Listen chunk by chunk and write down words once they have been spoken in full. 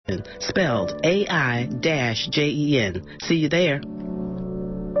spelled AI-JEN. See you there.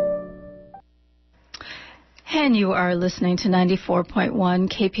 And you are listening to 94.1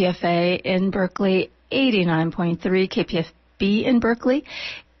 KPFA in Berkeley, 89.3 KPFB in Berkeley,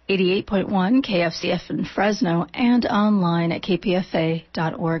 88.1 KFCF in Fresno, and online at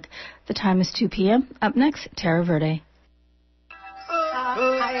kpfa.org. The time is 2 p.m. Up next, Terra Verde.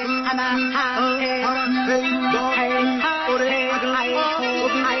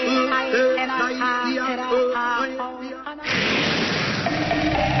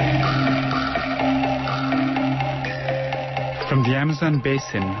 From the Amazon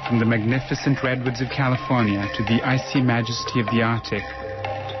basin, from the magnificent redwoods of California to the icy majesty of the Arctic,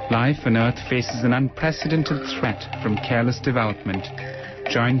 life on Earth faces an unprecedented threat from careless development.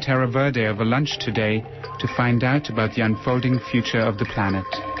 Join Terra Verde over lunch today to find out about the unfolding future of the planet.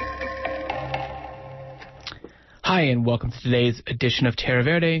 Hi, and welcome to today's edition of Terra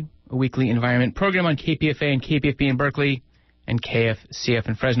Verde, a weekly environment program on KPFA and KPFB in Berkeley and KFCF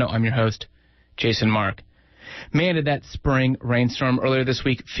in Fresno. I'm your host, Jason Mark. Man, did that spring rainstorm earlier this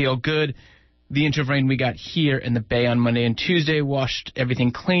week feel good. The inch of rain we got here in the Bay on Monday and Tuesday washed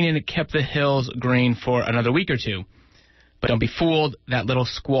everything clean, and it kept the hills green for another week or two. But don't be fooled, that little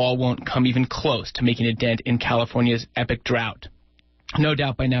squall won't come even close to making a dent in California's epic drought. No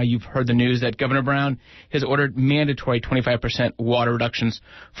doubt by now you've heard the news that Governor Brown has ordered mandatory 25% water reductions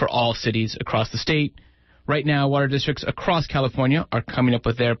for all cities across the state. Right now, water districts across California are coming up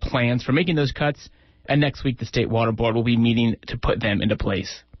with their plans for making those cuts, and next week the State Water Board will be meeting to put them into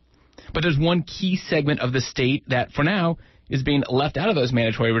place. But there's one key segment of the state that, for now, is being left out of those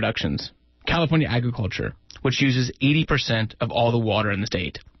mandatory reductions: California agriculture, which uses 80% of all the water in the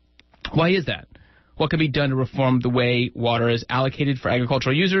state. Why is that? What can be done to reform the way water is allocated for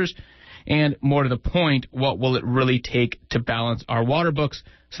agricultural users? And more to the point, what will it really take to balance our water books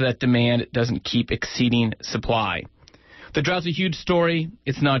so that demand doesn't keep exceeding supply? The drought's a huge story.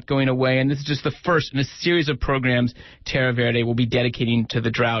 It's not going away, and this is just the first in a series of programs Terra Verde will be dedicating to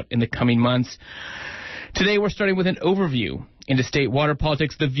the drought in the coming months. Today we're starting with an overview into state water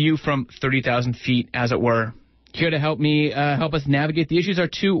politics, the view from 30,000 feet, as it were. Here to help us navigate the issues are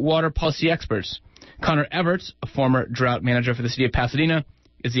two water policy experts. Connor Everts, a former drought manager for the city of Pasadena,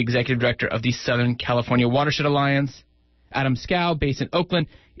 is the executive director of the Southern California Watershed Alliance. Adam Scow, based in Oakland,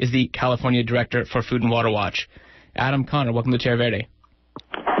 is the California director for Food and Water Watch. Adam, Connor, welcome to Terra Verde.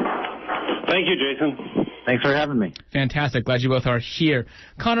 Thank you, Jason. Thanks for having me. Fantastic. Glad you both are here.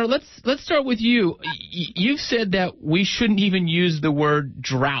 Connor, let's start with you. You've said that we shouldn't even use the word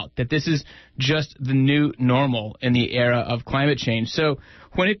drought, that this is just the new normal in the era of climate change. So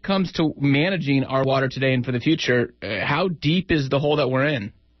when it comes to managing our water today and for the future, how deep is the hole that we're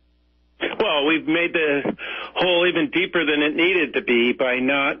in? Well, we've made the hole even deeper than it needed to be by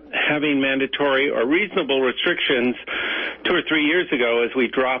not having mandatory or reasonable restrictions 2 or 3 years ago as we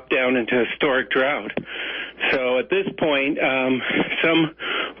dropped down into historic drought. So at this point, some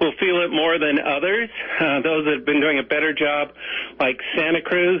will feel it more than others. Those that have been doing a better job, like Santa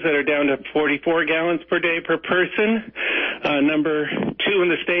Cruz, that are down to 44 gallons per day per person, number 2 in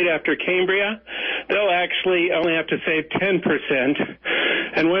the state after Cambria, they'll actually only have to save 10%.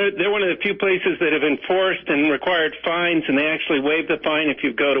 And they're one of the few places that have enforced and required fines, and they actually waive the fine if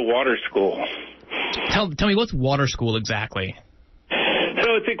you go to water school. Tell me, what's water school exactly?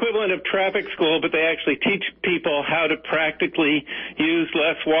 So it's equivalent of traffic school, but they actually teach people how to practically use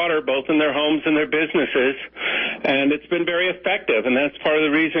less water, both in their homes and their businesses. And it's been very effective, and that's part of the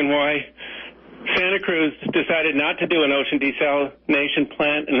reason why Santa Cruz decided not to do an ocean desalination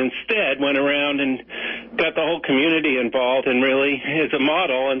plant and instead went around and got the whole community involved and really is a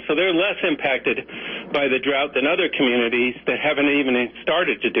model. And so they're less impacted by the drought than other communities that haven't even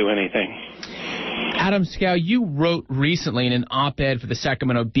started to do anything. Adam Scow, you wrote recently in an op-ed for the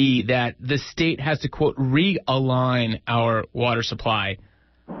Sacramento Bee that the state has to, quote, realign our water supply.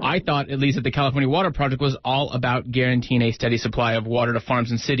 I thought, at least, that the California Water Project was all about guaranteeing a steady supply of water to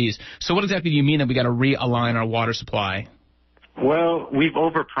farms and cities. So what exactly do you mean that we got to realign our water supply? Well, we've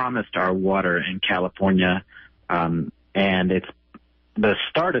overpromised our water in California, and it's the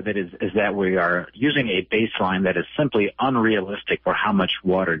start of it is that we are using a baseline that is simply unrealistic for how much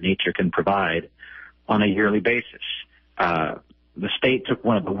water nature can provide on a yearly basis. The state took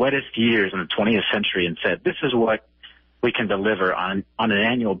one of the wettest years in the 20th century and said, this is what we can deliver on an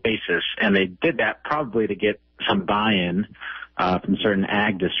annual basis. And they did that probably to get some buy-in from certain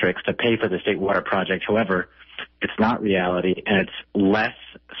ag districts to pay for the state water project. However, it's not reality, and it's less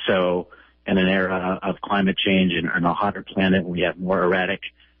so in an era of climate change and a hotter planet when we have more erratic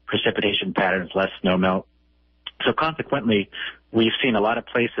precipitation patterns, less snowmelt. So consequently, we've seen a lot of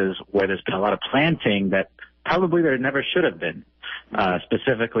places where there's been a lot of planting that probably there never should have been.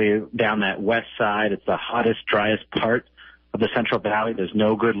 Specifically down that west side, it's the hottest, driest part of the Central Valley. There's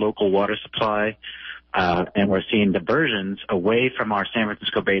no good local water supply. And we're seeing diversions away from our San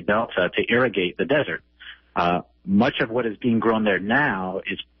Francisco Bay Delta to irrigate the desert. Much of what is being grown there now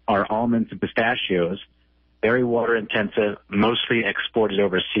are almonds and pistachios, very water intensive, mostly exported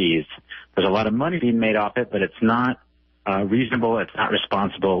overseas. There's a lot of money being made off it, but it's not reasonable, it's not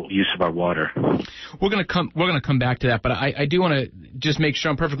responsible use of our water. We're going to come back to that, but I do want to just make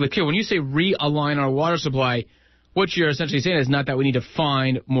sure I'm perfectly clear. When you say realign our water supply, what you're essentially saying is not that we need to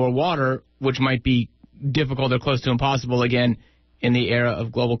find more water, which might be difficult or close to impossible again in the era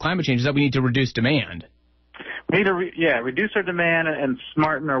of global climate change, is that we need to reduce demand. We need to reduce our demand and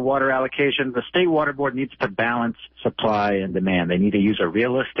smarten our water allocation. The State Water Board needs to balance supply and demand. They need to use a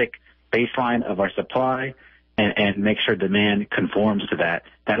realistic baseline of our supply and make sure demand conforms to that.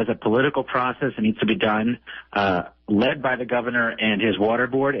 That is a political process. It needs to be done, led by the governor and his water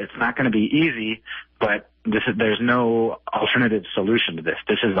board. It's not going to be easy, but there's no alternative solution to this.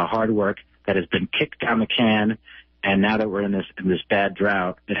 This is the hard work that has been kicked down the can, and now that we're in this bad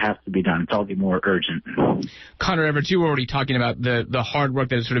drought, it has to be done. It's all the more urgent. Connor Everett, you were already talking about the hard work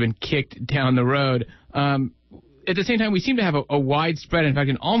that has sort of been kicked down the road. At the same time, we seem to have a widespread, in fact,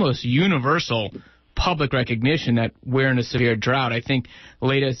 an almost universal public recognition that we're in a severe drought. I think the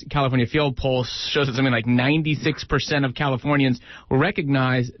latest California field poll shows that something like 96% of Californians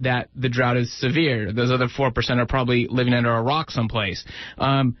recognize that the drought is severe. Those other 4% are probably living under a rock someplace.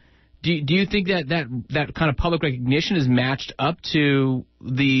 Do you think that kind of public recognition is matched up to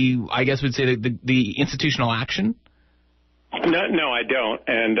the institutional action? No, I don't.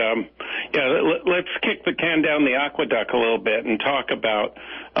 And let's kick the can down the aqueduct a little bit and talk about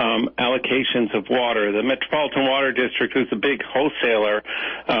allocations of water. The Metropolitan Water District, who's a big wholesaler,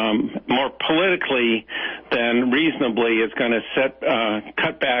 more politically than reasonably, is going to set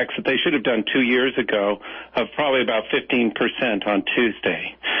cutbacks that they should have done 2 years ago of probably about 15% on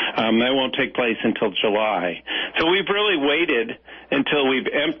Tuesday. That won't take place until July. So we've really waited until we've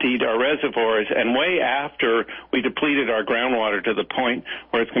emptied our reservoirs and way after we depleted our groundwater to the point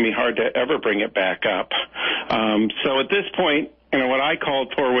where it's going to be hard to ever bring it back up. So at this point, what I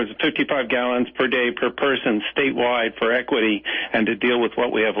called for was 55 gallons per day per person statewide for equity and to deal with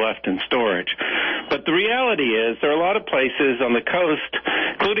what we have left in storage. But the reality is there are a lot of places on the coast,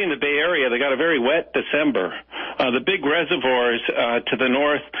 including the Bay Area, that got a very wet December. The big reservoirs to the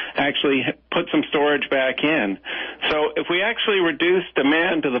north actually put some storage back in. So if we actually reduce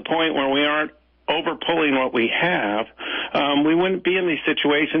demand to the point where we aren't over-pulling what we have, we wouldn't be in these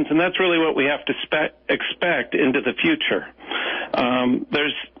situations, and that's really what we have to expect into the future.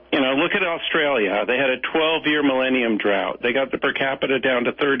 Look at Australia. They had a 12-year millennium drought. They got the per capita down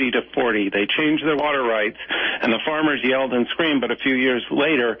to 30 to 40. They changed their water rights, and the farmers yelled and screamed, but a few years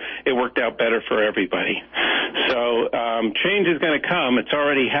later, it worked out better for everybody. So change is going to come. It's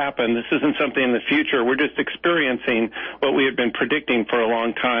already happened. This isn't something in the future. We're just experiencing what we had been predicting for a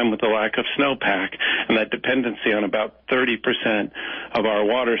long time with the lack of snowpack and that dependency on about 30% of our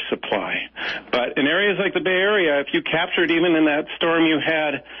water supply. But in areas like the Bay Area, if you captured even in that storm you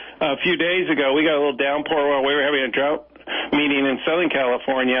had a few days ago, we got a little downpour while we were having a drought meeting in Southern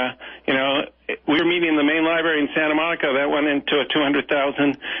California. We were meeting in the main library in Santa Monica. That went into a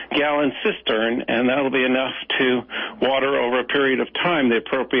 200,000-gallon cistern, and that'll be enough to water over a period of time the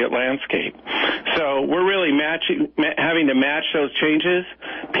appropriate landscape. So we're really having to match those changes.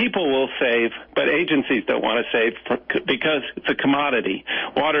 People will save, but agencies don't want to save because it's a commodity.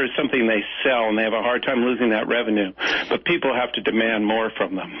 Water is something they sell, and they have a hard time losing that revenue. But people have to demand more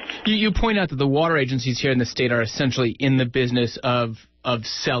from them. You point out that the water agencies here in the state are essentially in the business of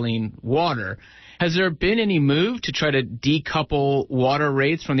selling water. Has there been any move to try to decouple water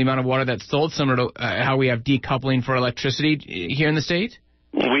rates from the amount of water that's sold, similar to how we have decoupling for electricity here in the state?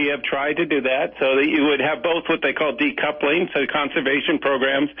 We have tried to do that so that you would have both what they call decoupling, so conservation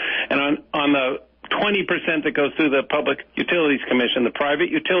programs, and on the 20% that goes through the Public Utilities Commission, the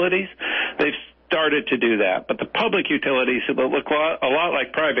private utilities, they've started to do that. But the public utilities look a lot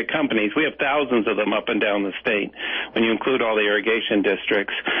like private companies. We have thousands of them up and down the state when you include all the irrigation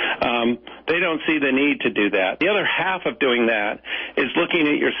districts. They don't see the need to do that. The other half of doing that is looking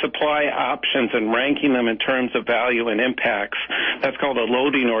at your supply options and ranking them in terms of value and impacts. That's called a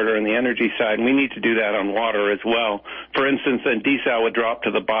loading order on the energy side, and we need to do that on water as well. For instance, then desal would drop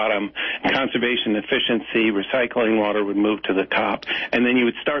to the bottom, conservation efficiency, recycling water would move to the top, and then you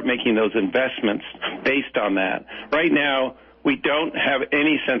would start making those investments based on that. Right now, we don't have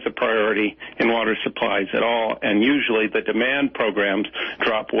any sense of priority in water supplies at all, and usually the demand programs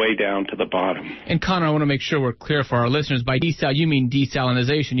drop way down to the bottom. And Connor, I want to make sure we're clear for our listeners. By desal, you mean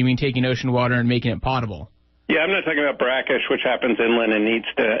desalinization. You mean taking ocean water and making it potable. Yeah, I'm not talking about brackish, which happens inland and needs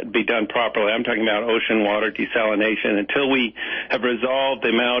to be done properly. I'm talking about ocean water desalination. Until we have resolved the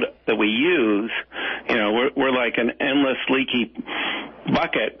amount that we use, we're like an endless leaky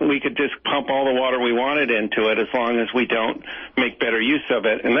bucket. We could just pump all the water we wanted into it as long as we don't make better use of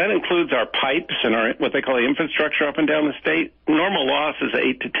it. And that includes our pipes and our what they call the infrastructure up and down the state. Normal loss is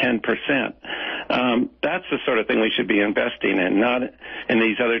 8 to 10%. That's the sort of thing we should be investing in, not in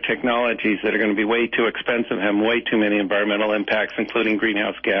these other technologies that are going to be way too expensive, have way too many environmental impacts, including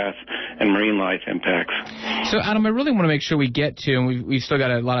greenhouse gas and marine life impacts. So, Adam, I really want to make sure we get to, and we've still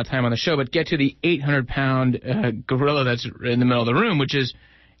got a lot of time on the show, but get to the 800-pound gorilla that's in the middle of the room, which is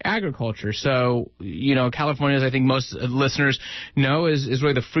agriculture. So, California, as I think most listeners know, is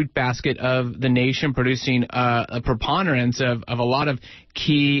really the fruit basket of the nation, producing a preponderance of a lot of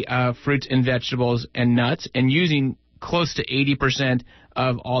key fruits and vegetables and nuts, and using close to 80%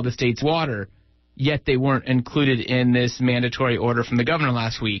 of all the state's water. Yet they weren't included in this mandatory order from the governor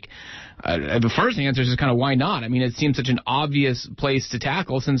last week. The first answer is kind of why not? I mean, it seems such an obvious place to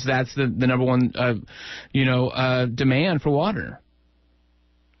tackle since that's the number one, demand for water.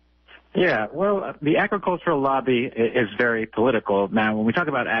 Yeah, well, the agricultural lobby is very political. Now, when we talk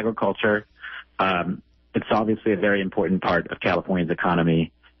about agriculture, it's obviously a very important part of California's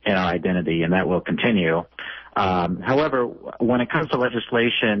economy and our identity, and that will continue. However, when it comes to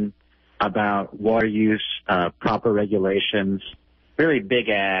legislation about water use, proper regulations, really big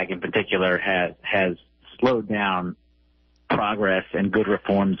ag in particular has slowed down progress and good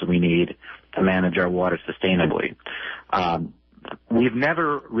reforms we need to manage our water sustainably. We've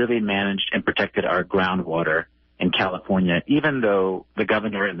never really managed and protected our groundwater in California, even though the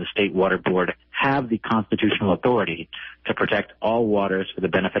governor and the state water board have the constitutional authority to protect all waters for the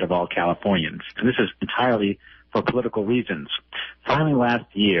benefit of all Californians. And this is entirely for political reasons. Finally, last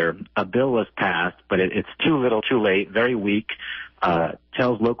year, a bill was passed, but it's too little, too late, very weak,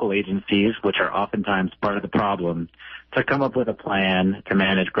 tells local agencies, which are oftentimes part of the problem, to come up with a plan to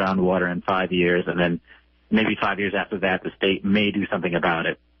manage groundwater in 5 years, and then maybe 5 years after that, the state may do something about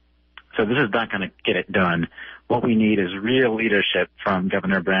it. So this is not going to get it done. What we need is real leadership from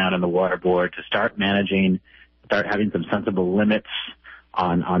Governor Brown and the Water Board to start managing, start having some sensible limits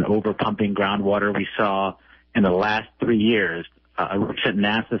on over-pumping groundwater. We saw in the last 3 years, a recent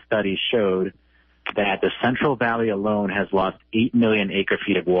NASA study showed that the Central Valley alone has lost 8 million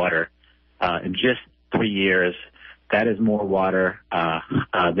acre-feet of water in just 3 years. That is more water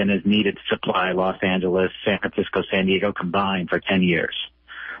than is needed to supply Los Angeles, San Francisco, San Diego combined for 10 years.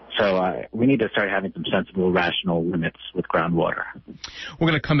 So we need to start having some sensible, rational limits with groundwater. We're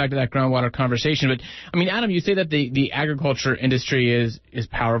going to come back to that groundwater conversation. But, I mean, Adam, you say that the agriculture industry is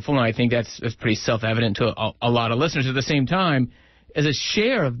powerful, and I think that's pretty self-evident to a lot of listeners. At the same time, as a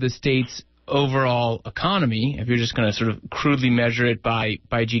share of the state's overall economy, if you're just going to sort of crudely measure it by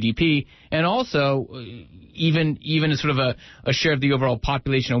GDP, and also even as sort of a share of the overall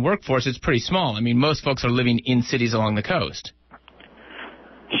population and workforce, it's pretty small. I mean, most folks are living in cities along the coast.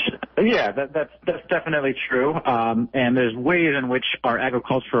 Yeah, that's definitely true. And there's ways in which our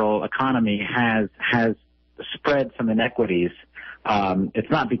agricultural economy has spread some inequities. It's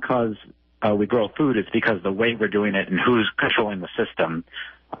not because we grow food, it's because the way we're doing it and who's controlling the system.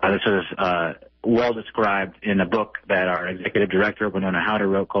 This is well described in a book that our executive director, Winona Howder,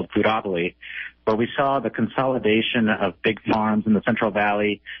 wrote called Foodopoly, where we saw the consolidation of big farms in the Central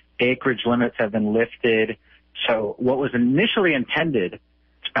Valley. Acreage limits have been lifted. So what was initially intended,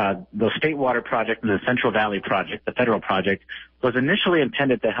 the State Water Project and the Central Valley Project, the federal project, was initially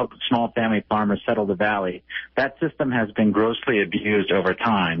intended to help small family farmers settle the valley. That system has been grossly abused over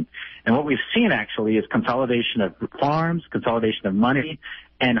time. And what we've seen actually is consolidation of farms, consolidation of money,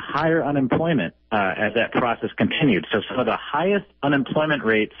 and higher unemployment as that process continued. So some of the highest unemployment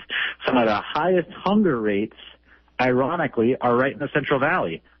rates, some of the highest hunger rates, ironically, are right in the Central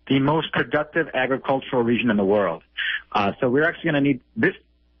Valley, the most productive agricultural region in the world. So we're actually going to need, this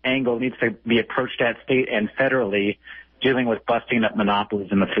angle needs to be approached at state and federally, dealing with busting up monopolies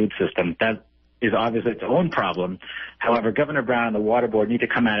in the food system. That is obviously its own problem. However, Governor Brown and the Water Board need to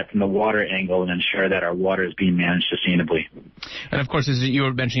come at it from the water angle and ensure that our water is being managed sustainably. And, of course, as you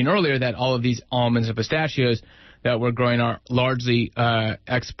were mentioning earlier, that all of these almonds and pistachios that we're growing are largely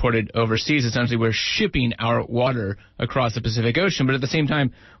exported overseas. Essentially, we're shipping our water across the Pacific Ocean, but at the same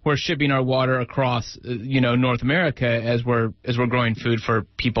time, we're shipping our water across, North America as we're growing food for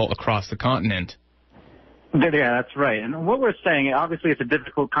people across the continent. Yeah, that's right. And what we're saying, obviously, it's a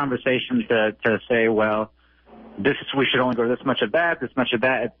difficult conversation to say, well, we should only grow this much of that, this much of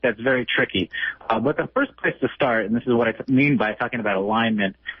that. That's very tricky. But the first place to start, and this is what I mean by talking about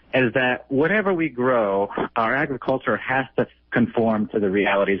alignment, is that whatever we grow, our agriculture has to conform to the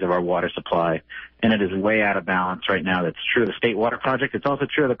realities of our water supply. And it is way out of balance right now. That's true of the State Water Project. It's also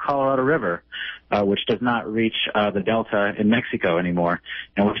true of the Colorado River, which does not reach the Delta in Mexico anymore.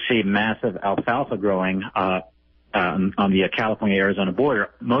 And we see massive alfalfa growing on the California-Arizona border.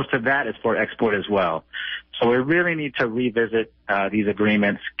 Most of that is for export as well. So we really need to revisit these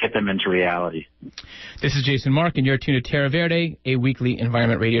agreements, get them into reality. This is Jason Mark, and you're tuned to Terra Verde, a weekly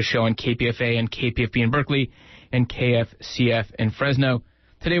environment radio show on KPFA and KPFB in Berkeley and KFCF in Fresno.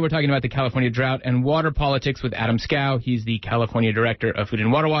 Today we're talking about the California drought and water politics with Adam Scow. He's the California Director of Food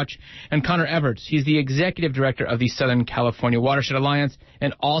and Water Watch, and Connor Everts. He's the Executive Director of the Southern California Watershed Alliance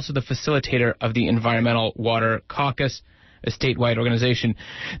and also the facilitator of the Environmental Water Caucus, a statewide organization.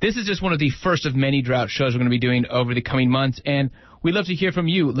 This is just one of the first of many drought shows we're going to be doing over the coming months, and we'd love to hear from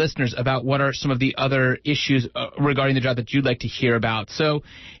you, listeners, about what are some of the other issues regarding the drought that you'd like to hear about. So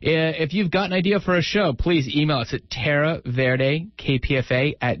if you've got an idea for a show, please email us at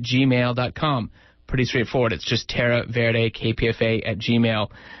terraverdekpfa@gmail.com. Pretty straightforward. It's just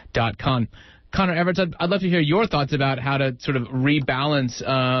terraverdekpfa@gmail.com. Connor Everts, I'd love to hear your thoughts about how to sort of rebalance,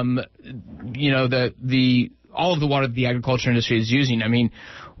 all of the water that the agriculture industry is using. I mean,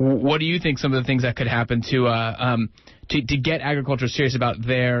 what do you think some of the things that could happen to get agriculture serious about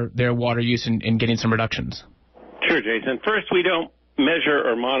their water use and getting some reductions? Sure, Jason. First, we don't measure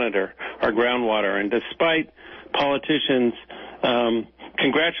or monitor our groundwater, and despite politicians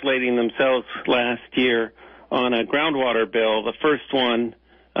congratulating themselves last year on a groundwater bill, the first one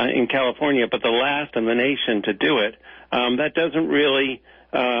in California, but the last in the nation to do it, that doesn't really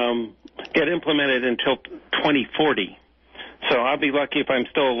get implemented until 2040. So I'll be lucky if I'm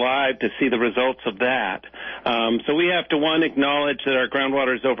still alive to see the results of that. So we have to, one, acknowledge that our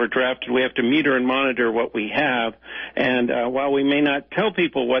groundwater is overdrafted. We have to meter and monitor what we have. And while we may not tell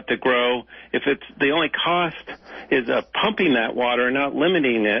people what to grow, if it's the only cost is pumping that water, not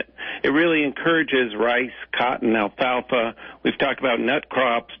limiting it, it really encourages rice, cotton, alfalfa. We've talked about nut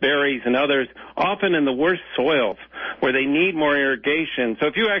crops, berries, and others, often in the worst soils where they need more irrigation. So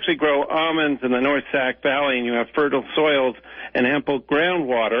if you actually grow almonds in the North Sac Valley and you have fertile soils and ample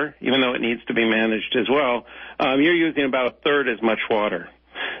groundwater, even though it needs to be managed as well, you're using about a third as much water.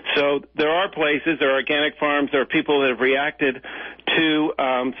 So there are places, there are organic farms, there are people that have reacted to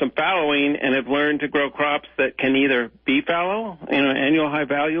some fallowing and have learned to grow crops that can either be fallow, annual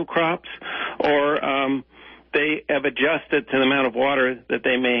high-value crops, or they have adjusted to the amount of water that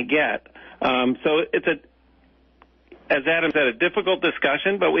they may get. So it's as Adam said, a difficult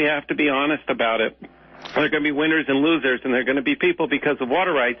discussion, but we have to be honest about it. There are going to be winners and losers, and there are going to be people, because of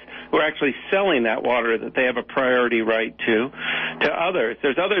water rights, who are actually selling that water that they have a priority right to others.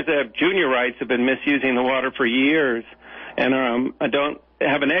 There's others that have junior rights, have been misusing the water for years, and don't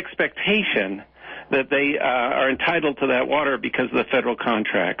have an expectation that they are entitled to that water because of the federal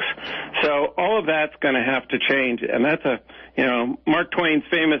contracts. So all of that's going to have to change, and that's Mark Twain's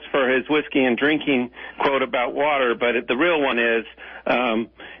famous for his whiskey and drinking quote about water, but the real one is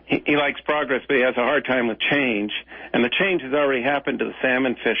he likes progress, but he has a hard time with change. And the change has already happened to the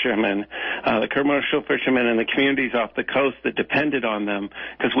salmon fishermen, the commercial fishermen, and the communities off the coast that depended on them,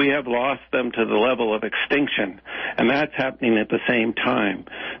 because we have lost them to the level of extinction. And that's happening at the same time.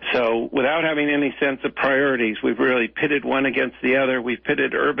 So without having any sense of priorities, we've really pitted one against the other. We've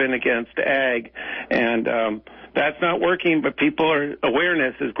pitted urban against ag, and that's not working, but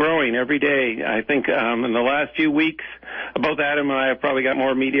awareness is growing every day. I think in the last few weeks, both Adam and I have probably got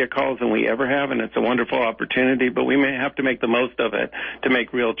more media calls than we ever have, and it's a wonderful opportunity, but we may have to make the most of it to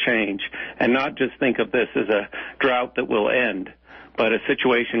make real change and not just think of this as a drought that will end, but a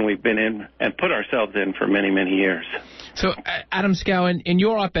situation we've been in and put ourselves in for many, many years. So, Adam Scow, in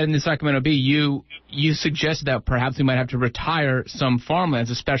your op-ed in the Sacramento Bee, you suggested that perhaps we might have to retire some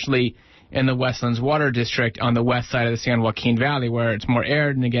farmlands, especially in the Westlands Water District on the west side of the San Joaquin Valley, where it's more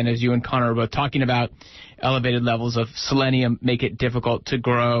arid. And again, as you and Connor are both talking about, elevated levels of selenium make it difficult to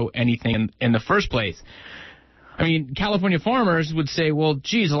grow anything in the first place. I mean, California farmers would say, well,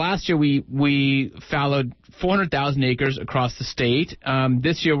 geez, last year we fallowed 400,000 acres across the state.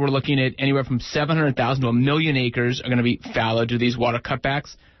 This year we're looking at anywhere from 700,000 to 1 million acres are going to be fallowed due to these water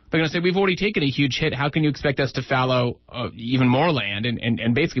cutbacks. They're going to say, we've already taken a huge hit. How can you expect us to fallow even more land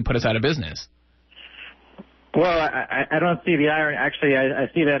and basically put us out of business? Well, I don't see the irony. Actually,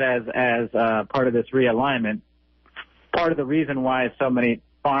 I see that as part of this realignment. Part of the reason why so many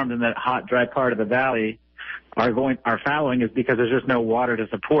farms in that hot, dry part of the valley are fallowing is because there's just no water to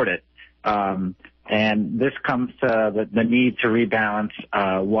support it. And this comes to the need to rebalance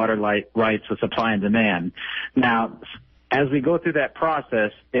water rights with supply and demand. Now, as we go through that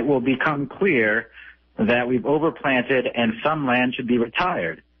process, it will become clear that we've overplanted and some land should be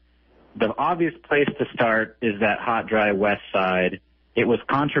retired. The obvious place to start is that hot, dry west side. It was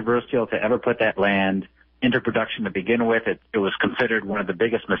controversial to ever put that land into production to begin with. It was considered one of the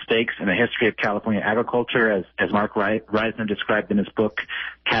biggest mistakes in the history of California agriculture, as Mark Reisner described in his book,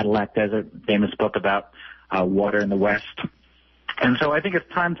 Cadillac Desert, famous book about water in the West. And so I think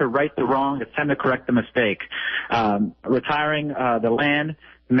it's time to right the wrong. It's time to correct the mistake. Retiring the land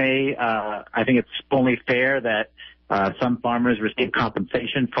I think it's only fair that some farmers receive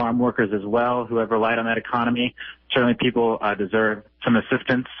compensation, farm workers as well, who have relied on that economy. Certainly people deserve some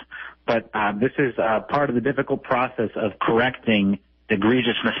assistance. But this is part of the difficult process of correcting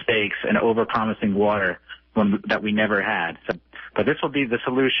egregious mistakes and overpromising water that we never had. But this will be the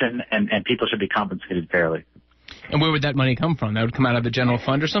solution, and people should be compensated fairly. And where would that money come from? That would come out of the general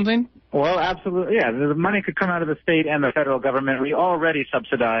fund or something? Well, absolutely, yeah. The money could come out of the state and the federal government. We already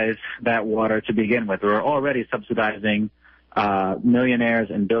subsidize that water to begin with. We're already subsidizing millionaires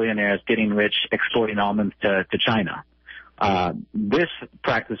and billionaires getting rich exporting almonds to China. This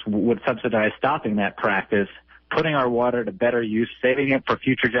practice would subsidize stopping that practice, putting our water to better use, saving it for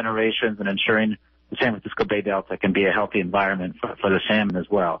future generations, and ensuring the San Francisco Bay Delta can be a healthy environment for the salmon as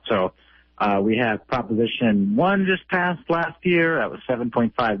well. So we have Proposition 1 just passed last year. That was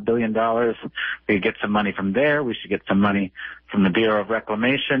 $7.5 billion. We could get some money from there. We should get some money from the Bureau of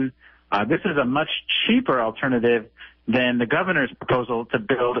Reclamation. This is a much cheaper alternative than the governor's proposal to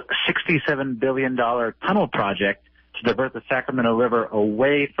build a $67 billion tunnel project to divert the Sacramento River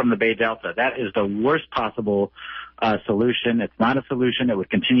away from the Bay Delta. That is the worst possible solution. It's not a solution. It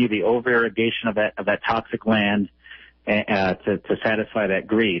would continue the over-irrigation of that toxic land to satisfy that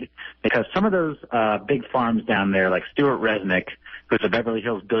greed. Because some of those big farms down there, like Stuart Resnick, who's a Beverly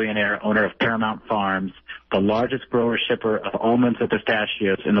Hills billionaire, owner of Paramount Farms, the largest grower shipper of almonds and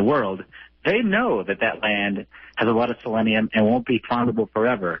pistachios in the world, they know that land has a lot of selenium and won't be farmable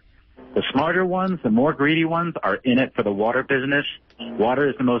forever. The smarter ones, the more greedy ones, are in it for the water business. Water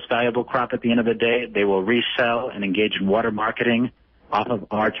is the most valuable crop at the end of the day. They will resell and engage in water marketing off of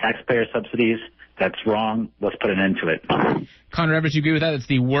our taxpayer subsidies. That's wrong. Let's put an end to it. Connor Everett, you agree with that? It's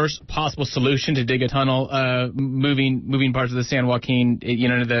the worst possible solution to dig a tunnel, moving parts of the San Joaquin,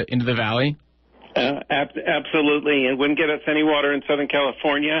 into the valley. Absolutely. It wouldn't get us any water in Southern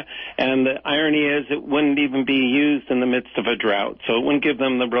California, and the irony is it wouldn't even be used in the midst of a drought, so it wouldn't give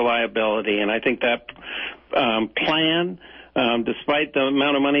them the reliability. And I think that plan, despite the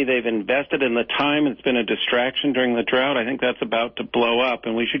amount of money they've invested and the time, it's been a distraction during the drought. I think that's about to blow up,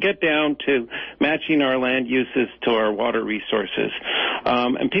 and we should get down to matching our land uses to our water resources.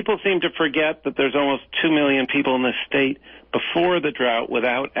 And people seem to forget that there's almost 2 million people in this state before the drought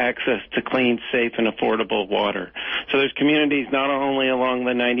without access to clean, safe, and affordable water. So there's communities not only along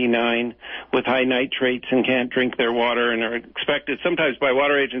the 99 with high nitrates and can't drink their water and are expected sometimes by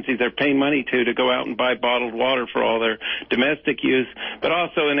water agencies they're paying money to go out and buy bottled water for all their domestic use, but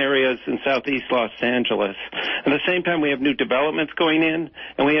also in areas in southeast Los Angeles. At the same time, we have new developments going in,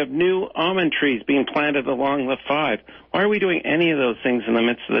 and we have new almond trees being planted along the 5. Why are we doing any of those things in the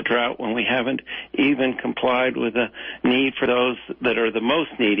midst of the drought when we haven't even complied with the need for those that are the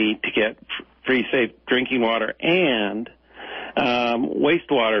most needy to get free, safe drinking water and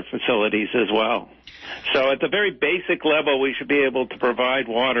wastewater facilities as well? So at the very basic level, we should be able to provide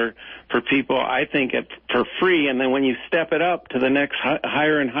water for people, I think, for free. And then when you step it up to the next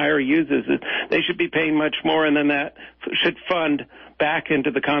higher and higher uses, they should be paying much more, and then that should fund back into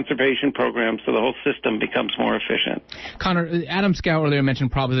the conservation program so the whole system becomes more efficient. Connor, Adam Scow earlier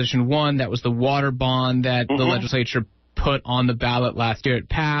mentioned Proposition 1. That was the water bond that the legislature put on the ballot last year. It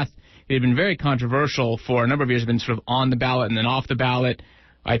passed. It had been very controversial for a number of years. It had been sort of on the ballot and then off the ballot.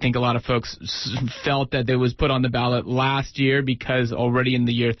 I think a lot of folks felt that it was put on the ballot last year because already in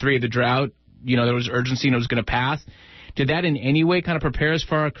the year 3 of the drought, there was urgency and it was going to pass. Did that in any way kind of prepare us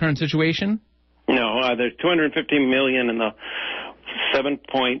for our current situation? No, there's $250 million in the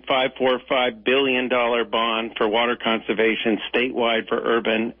 $7.545 billion bond for water conservation statewide for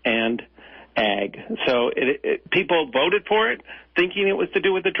urban and ag. So people voted for it thinking it was to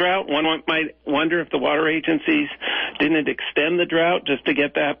do with the drought. One might wonder if the water agencies didn't extend the drought just to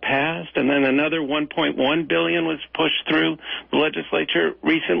get that passed. And then another $1.1 billion was pushed through the legislature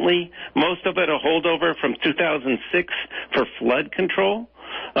recently, most of it a holdover from 2006 for flood control.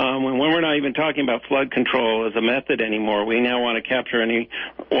 When we're not even talking about flood control as a method anymore. We now want to capture any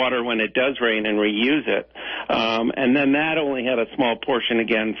water when it does rain and reuse it. And then that only had a small portion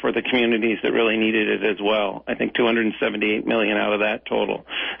again for the communities that really needed it as well. I think $278 million out of that total.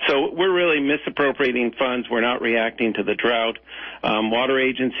 So we're really misappropriating funds. We're not reacting to the drought. Water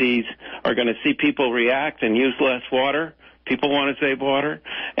agencies are going to see people react and use less water. People want to save water,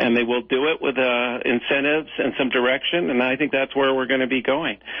 and they will do it with incentives and some direction, and I think that's where we're going to be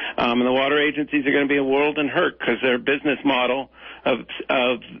going. And the water agencies are going to be a world in hurt because their business model of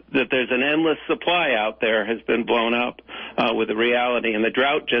that there's an endless supply out there has been blown up with the reality, and the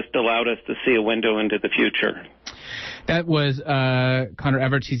drought just allowed us to see a window into the future. That was Connor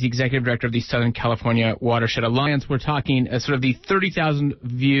Everts. He's the executive director of the Southern California Watershed Alliance. We're talking sort of the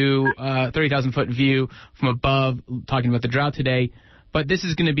 30,000-foot view from above, talking about the drought today. But this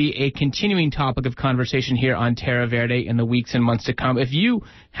is going to be a continuing topic of conversation here on Terra Verde in the weeks and months to come. If you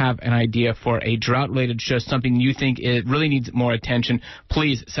have an idea for a drought-related show, something you think it really needs more attention,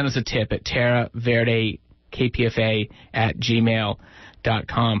 please send us a tip at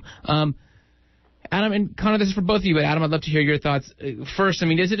terraverdekpfa@gmail.com. Adam and Connor, this is for both of you, but Adam, I'd love to hear your thoughts. First, I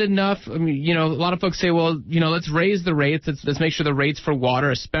mean, is it enough? I mean, a lot of folks say, well, let's raise the rates. Let's make sure the rates for water,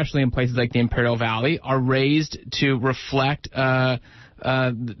 especially in places like the Imperial Valley, are raised to reflect the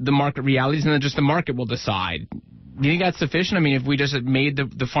market realities, and then just the market will decide. Do you think that's sufficient? I mean, if we just made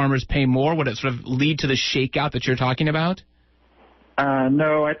the farmers pay more, would it sort of lead to the shakeout that you're talking about?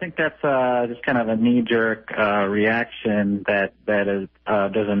 No, I think that's just kind of a knee-jerk reaction that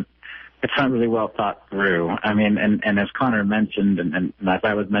doesn't. It's not really well thought through. I mean, and as Connor mentioned, and as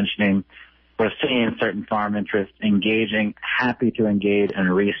I was mentioning, we're seeing certain farm interests happy to engage in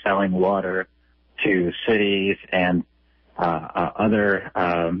reselling water to cities and other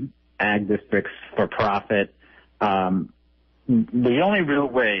ag districts for profit. The only real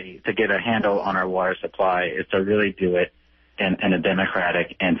way to get a handle on our water supply is to really do it in a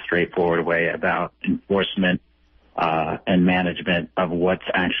democratic and straightforward way about enforcement and management of what's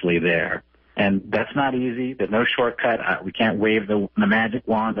actually there. And that's not easy. There's no shortcut. We can't wave the magic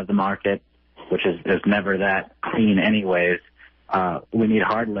wand of the market, which is never that clean anyways. We need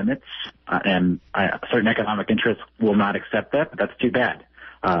hard limits, and certain economic interests will not accept that, but that's too bad.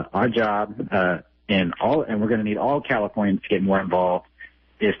 Our job, and we're going to need all Californians to get more involved,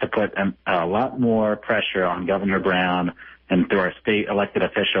 is to put a lot more pressure on Governor Brown and through our state elected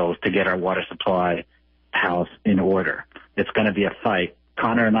officials to get our water supply house in order. It's going to be a fight.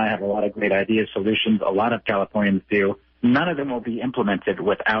 Connor and I have a lot of great ideas, solutions. A lot of Californians do. None of them will be implemented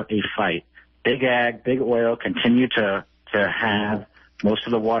without a fight. Big ag, big oil continue to have most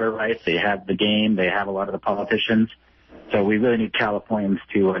of the water rights. They have the game. They have a lot of the politicians. So we really need Californians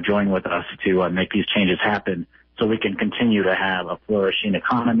to join with us to make these changes happen so we can continue to have a flourishing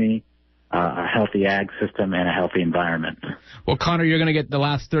economy, a healthy ag system, and a healthy environment. Well, Connor, you're going to get the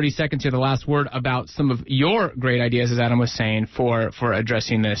last 30 seconds here, the last word about some of your great ideas, as Adam was saying, for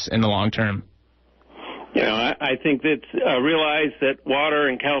addressing this in the long term. I think that realize that water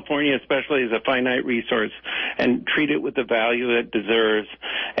in California especially is a finite resource, and treat it with the value it deserves,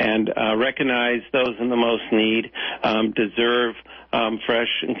 and recognize those in the most need deserve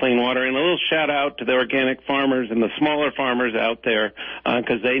fresh and clean water. And a little shout out to the organic farmers and the smaller farmers out there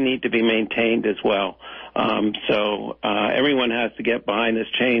because they need to be maintained as well. So everyone has to get behind this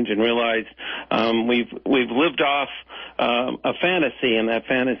change and realize we've lived off a fantasy, and that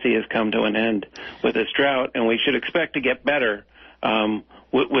fantasy has come to an end with this drought, and we should expect to get better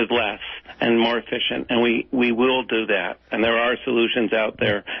with less and more efficient, and we will do that. And there are solutions out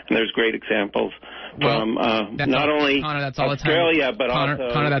there, and there's great examples from not only Australia, but also...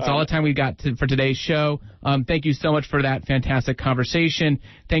 Connor, that's all the time we got for today's show. Thank you so much for that fantastic conversation.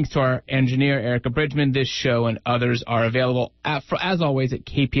 Thanks to our engineer, Erica Bridgman. This show and others are available, as always, at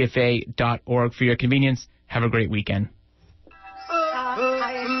kpfa.org for your convenience. Have a great weekend.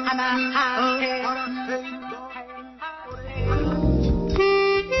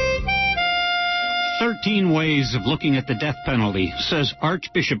 13 Ways of Looking at the Death Penalty, says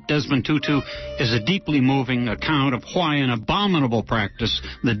Archbishop Desmond Tutu, is a deeply moving account of why an abominable practice,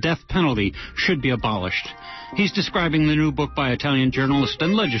 the death penalty, should be abolished. He's describing the new book by Italian journalist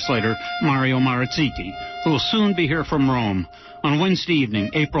and legislator Mario Marazziti, who will soon be here from Rome. On Wednesday evening,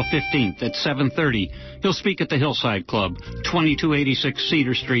 April 15th at 7:30, he'll speak at the Hillside Club, 2286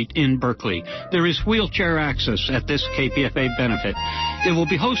 Cedar Street in Berkeley. There is wheelchair access at this KPFA benefit. It will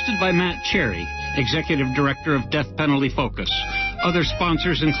be hosted by Matt Cherry, Executive Director of Death Penalty Focus. Other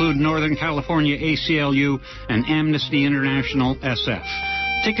sponsors include Northern California ACLU and Amnesty International SF.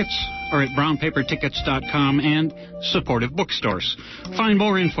 Tickets or at brownpapertickets.com and supportive bookstores. Find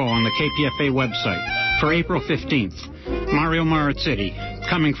more info on the KPFA website. For April 15th, Mario Marazzetti,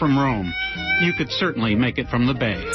 Coming from Rome. You could certainly make it from the Bay.